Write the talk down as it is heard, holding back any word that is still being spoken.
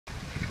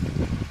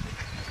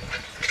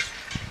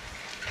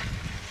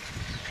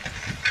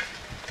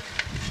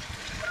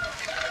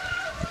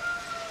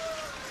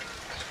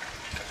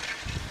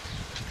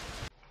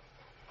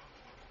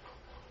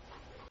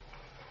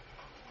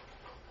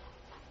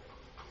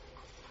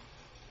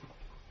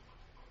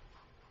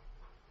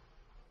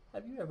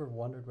Have you ever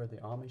wondered where the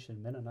Amish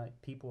and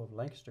Mennonite people of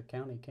Lancaster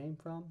County came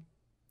from?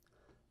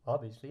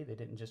 Obviously, they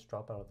didn't just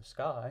drop out of the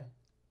sky.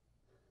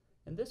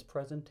 In this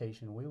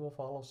presentation, we will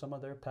follow some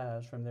of their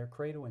paths from their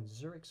cradle in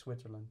Zurich,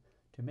 Switzerland,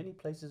 to many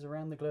places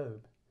around the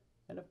globe,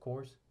 and of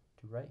course,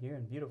 to right here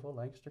in beautiful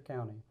Lancaster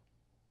County.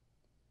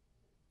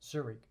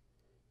 Zurich,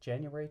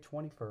 January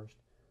 21st,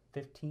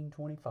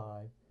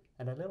 1525,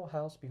 and a little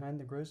house behind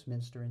the Gross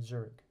Minster in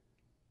Zurich.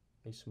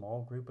 A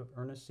small group of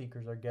earnest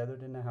seekers are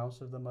gathered in the house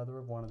of the mother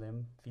of one of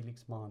them,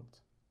 Felix Mont.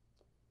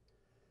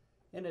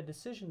 In a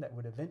decision that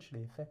would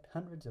eventually affect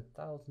hundreds of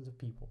thousands of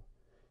people,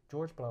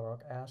 George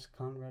Blaurock asked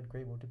Conrad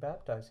Grebel to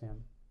baptize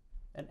him,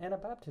 and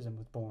Anabaptism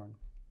was born.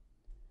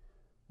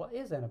 What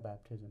is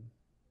Anabaptism?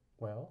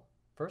 Well,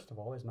 first of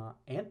all, it's not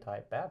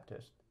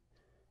anti-Baptist.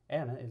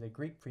 Ana is a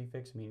Greek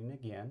prefix meaning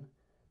again,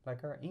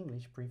 like our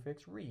English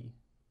prefix re.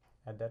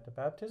 Add that to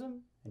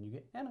baptism, and you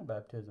get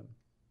Anabaptism.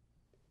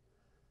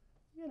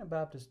 The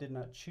Anabaptists did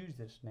not choose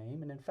this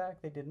name, and in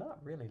fact they did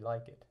not really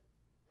like it.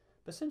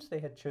 But since they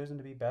had chosen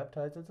to be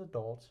baptized as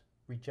adults,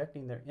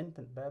 rejecting their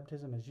infant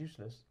baptism as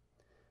useless,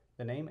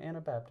 the name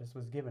Anabaptist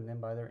was given them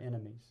by their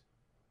enemies.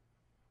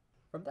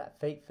 From that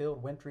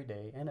fate-filled wintry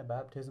day,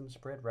 Anabaptism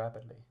spread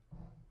rapidly.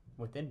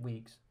 Within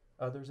weeks,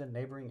 others in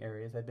neighboring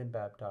areas had been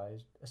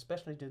baptized,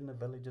 especially in the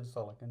village of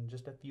Zurich,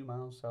 just a few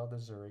miles south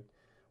of Zurich,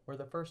 where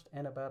the first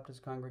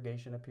Anabaptist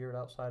congregation appeared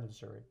outside of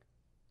Zurich.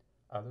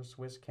 Other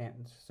Swiss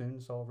cantons soon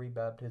saw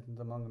rebaptisms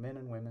among men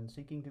and women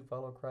seeking to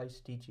follow Christ's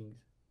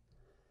teachings.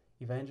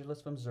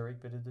 Evangelists from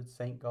Zurich visited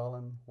St.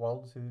 Gallen,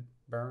 Waldshut,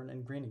 Bern,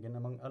 and Groningen,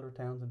 among other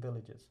towns and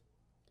villages.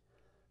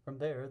 From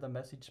there, the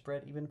message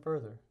spread even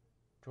further.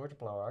 George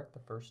Blaurock, the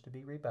first to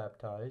be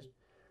rebaptized,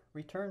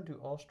 returned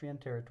to Austrian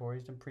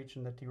territories and preached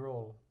in the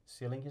Tyrol,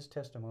 sealing his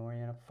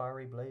testimony in a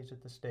fiery blaze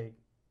at the stake.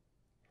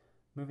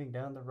 Moving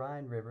down the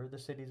Rhine River, the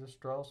cities of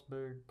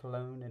Strasbourg,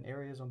 Cologne, and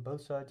areas on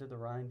both sides of the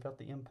Rhine felt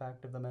the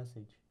impact of the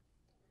message.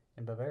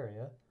 In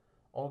Bavaria,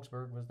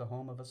 Augsburg was the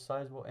home of a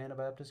sizable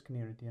Anabaptist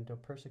community until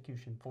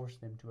persecution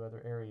forced them to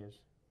other areas.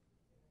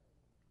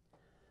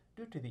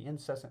 Due to the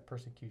incessant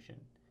persecution,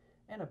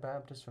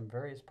 Anabaptists from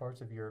various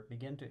parts of Europe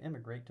began to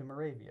immigrate to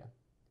Moravia.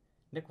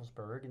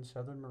 Nikolsburg in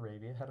southern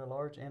Moravia had a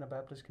large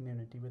Anabaptist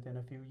community within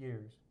a few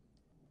years.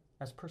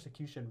 As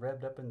persecution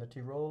revved up in the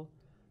Tyrol,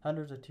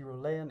 hundreds of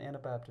Tyrolean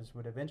Anabaptists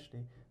would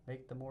eventually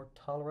make the more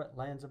tolerant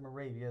lands of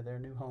Moravia their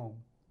new home.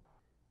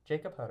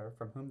 Jacob Hutter,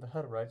 from whom the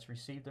Hutterites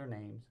received their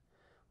names,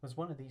 was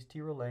one of these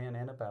Tyrolean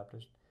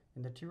Anabaptists,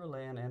 and the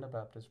Tyrolean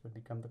Anabaptists would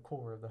become the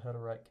core of the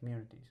Hutterite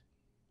communities.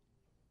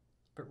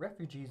 But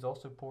refugees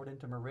also poured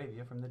into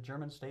Moravia from the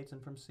German states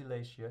and from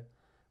Silesia,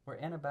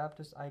 where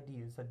Anabaptist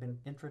ideas had been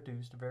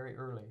introduced very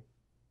early.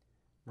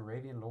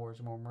 Moravian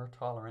lords were more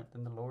tolerant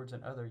than the lords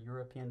in other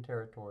European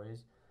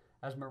territories,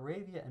 as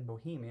Moravia and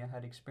Bohemia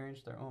had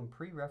experienced their own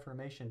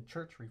pre-Reformation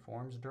church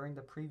reforms during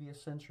the previous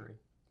century.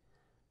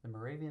 The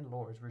Moravian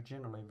lords were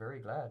generally very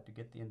glad to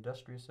get the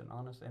industrious and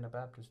honest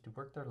Anabaptists to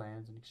work their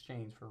lands in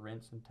exchange for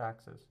rents and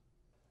taxes.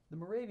 The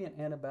Moravian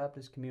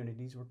Anabaptist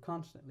communities were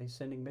constantly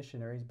sending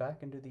missionaries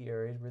back into the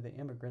areas where the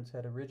immigrants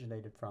had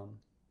originated from.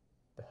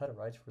 The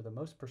Hutterites were the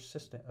most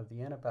persistent of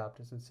the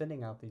Anabaptists in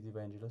sending out these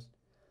evangelists,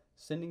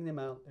 sending them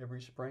out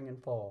every spring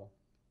and fall.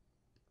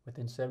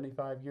 Within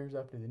 75 years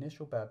after the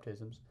initial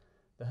baptisms,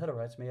 the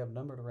Hutterites may have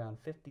numbered around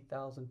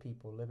 50,000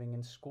 people living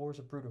in scores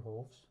of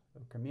Bruderhofs,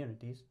 or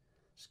communities,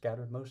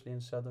 scattered mostly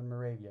in southern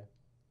Moravia.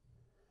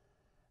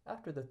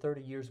 After the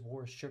 30 Years'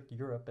 War shook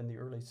Europe in the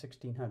early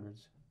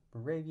 1600s,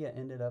 Moravia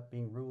ended up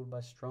being ruled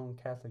by strong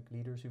Catholic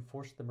leaders who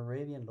forced the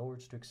Moravian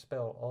lords to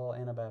expel all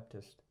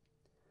Anabaptists.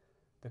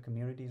 The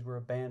communities were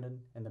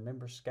abandoned and the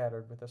members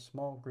scattered, with a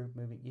small group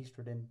moving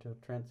eastward into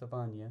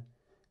Transylvania,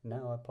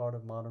 now a part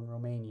of modern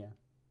Romania.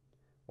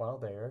 While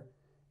there,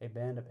 a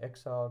band of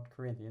exiled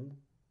Corinthians,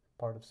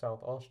 part of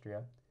South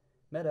Austria,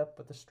 met up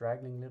with a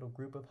straggling little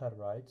group of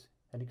Hutterites,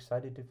 and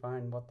excited to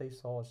find what they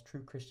saw as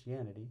true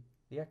Christianity,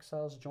 the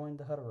exiles joined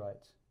the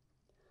Hutterites.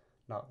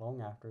 Not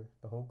long after,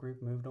 the whole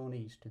group moved on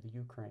east to the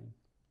Ukraine.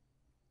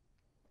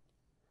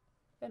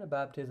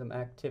 Anabaptism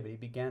activity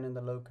began in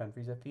the Low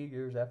Countries a few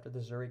years after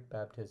the Zurich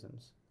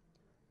baptisms.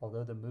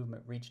 Although the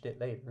movement reached it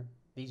later,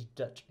 these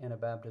Dutch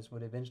Anabaptists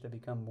would eventually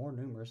become more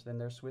numerous than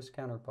their Swiss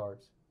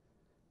counterparts.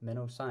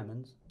 Menno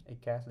Simons, a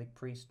Catholic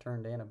priest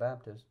turned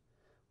Anabaptist,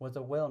 was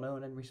a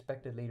well-known and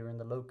respected leader in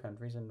the Low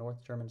Countries and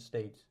North German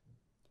states.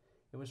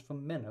 It was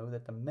from Menno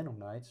that the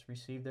Mennonites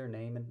received their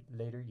name in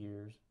later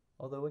years,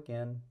 although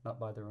again, not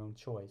by their own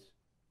choice.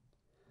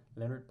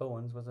 Leonard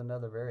Bowens was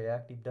another very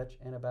active Dutch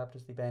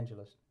Anabaptist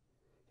evangelist.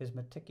 His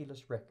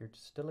meticulous records,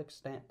 still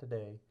extant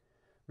today,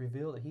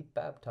 reveal that he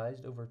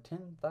baptized over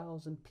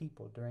 10,000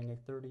 people during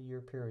a 30-year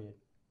period.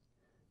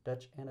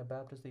 Dutch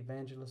Anabaptist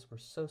evangelists were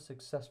so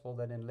successful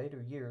that in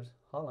later years,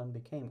 Holland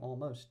became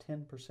almost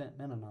 10%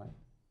 Mennonite.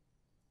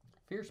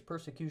 Fierce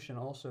persecution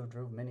also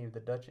drove many of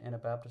the Dutch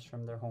Anabaptists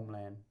from their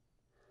homeland.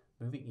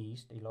 Moving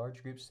east, a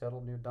large group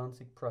settled near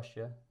Danzig,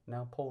 Prussia,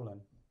 now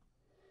Poland.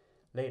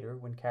 Later,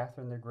 when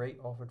Catherine the Great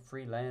offered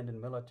free land and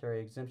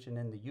military exemption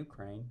in the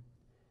Ukraine,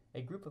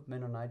 a group of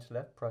Mennonites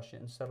left Prussia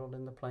and settled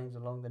in the plains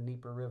along the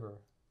Dnieper River.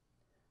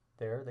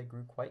 There they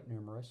grew quite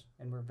numerous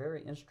and were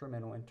very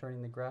instrumental in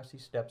turning the grassy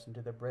steppes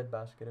into the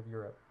breadbasket of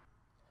Europe.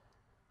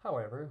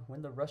 However,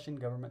 when the Russian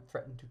government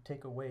threatened to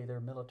take away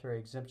their military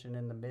exemption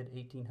in the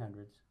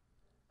mid-1800s,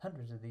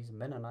 hundreds of these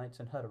Mennonites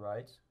and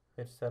Hutterites,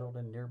 who had settled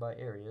in nearby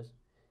areas,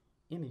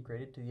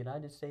 immigrated to the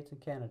United States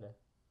and Canada.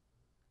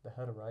 The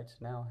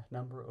Hutterites now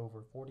number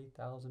over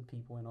 40,000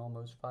 people in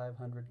almost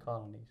 500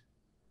 colonies.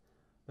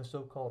 The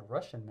so-called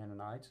Russian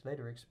Mennonites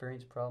later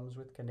experienced problems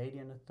with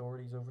Canadian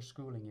authorities over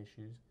schooling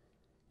issues,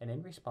 and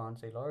in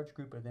response a large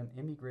group of them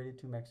immigrated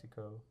to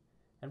Mexico,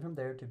 and from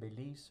there to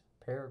Belize,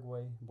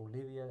 Paraguay,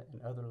 Bolivia,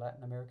 and other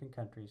Latin American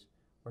countries,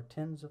 where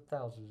tens of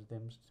thousands of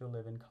them still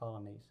live in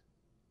colonies.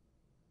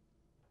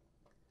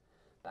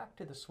 Back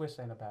to the Swiss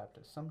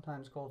Anabaptists,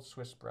 sometimes called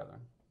Swiss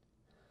Brethren.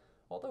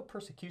 Although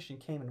persecution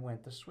came and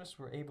went, the Swiss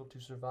were able to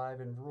survive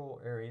in rural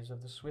areas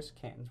of the Swiss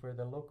cantons where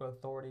the local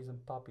authorities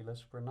and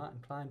populace were not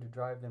inclined to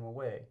drive them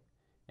away,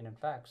 and in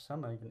fact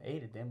some even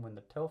aided them when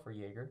the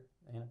Telferjäger,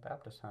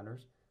 Anabaptist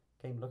hunters,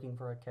 came looking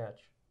for a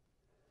catch.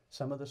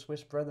 Some of the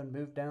Swiss Brethren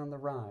moved down the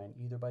Rhine,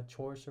 either by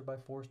choice or by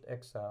forced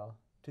exile,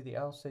 to the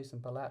Alsace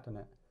and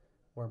Palatinate,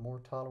 where more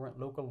tolerant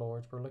local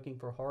lords were looking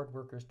for hard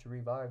workers to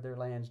revive their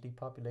lands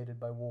depopulated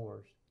by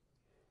wars.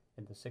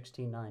 In the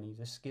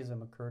 1690s, a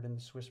schism occurred in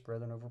the Swiss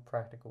Brethren over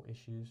practical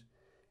issues,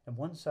 and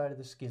one side of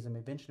the schism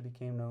eventually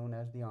became known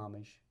as the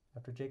Amish,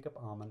 after Jacob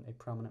Ammon, a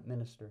prominent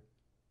minister.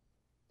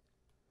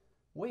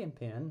 William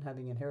Penn,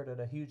 having inherited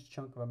a huge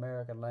chunk of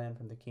American land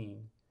from the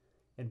king,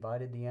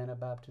 invited the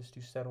Anabaptists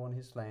to settle on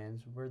his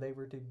lands where they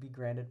were to be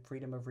granted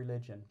freedom of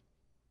religion.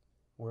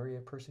 Weary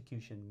of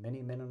persecution,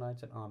 many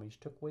Mennonites and Amish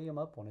took William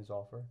up on his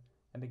offer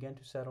and began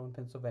to settle in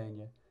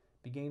Pennsylvania,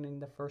 beginning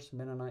the first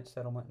Mennonite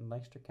settlement in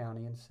Lancaster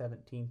County in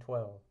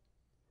 1712.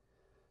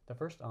 The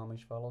first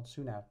Amish followed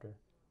soon after,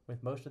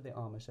 with most of the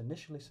Amish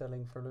initially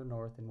settling further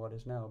north in what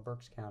is now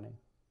Berks County.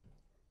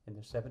 In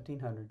the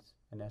 1700s,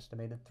 an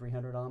estimated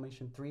 300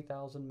 Amish and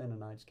 3,000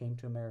 Mennonites came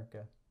to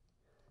America.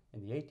 In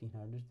the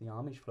 1800s, the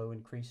Amish flow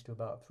increased to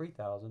about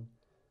 3,000,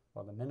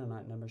 while the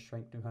Mennonite numbers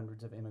shrank to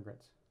hundreds of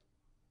immigrants.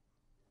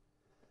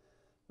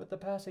 With the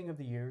passing of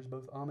the years,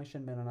 both Amish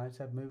and Mennonites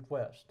have moved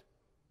west.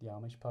 The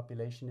Amish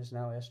population is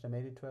now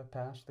estimated to have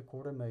passed the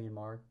 250,000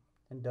 mark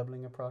and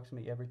doubling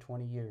approximately every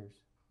 20 years.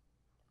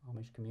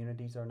 Amish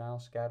communities are now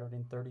scattered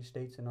in 30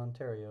 states and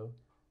Ontario,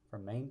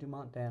 from Maine to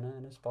Montana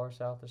and as far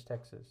south as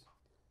Texas.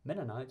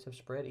 Mennonites have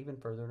spread even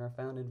further and are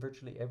found in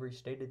virtually every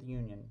state of the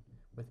Union,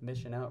 with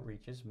mission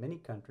outreaches. Many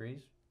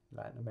countries,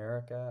 Latin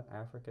America,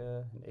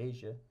 Africa, and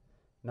Asia,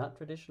 not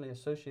traditionally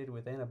associated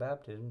with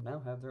Anabaptism, now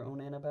have their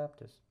own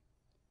Anabaptists.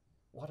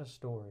 What a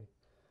story!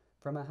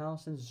 From a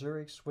house in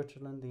Zurich,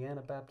 Switzerland, the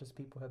Anabaptist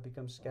people have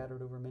become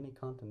scattered over many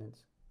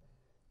continents.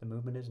 The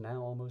movement is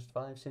now almost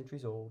 5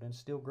 centuries old and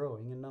still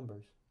growing in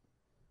numbers.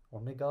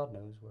 Only God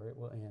knows where it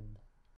will end.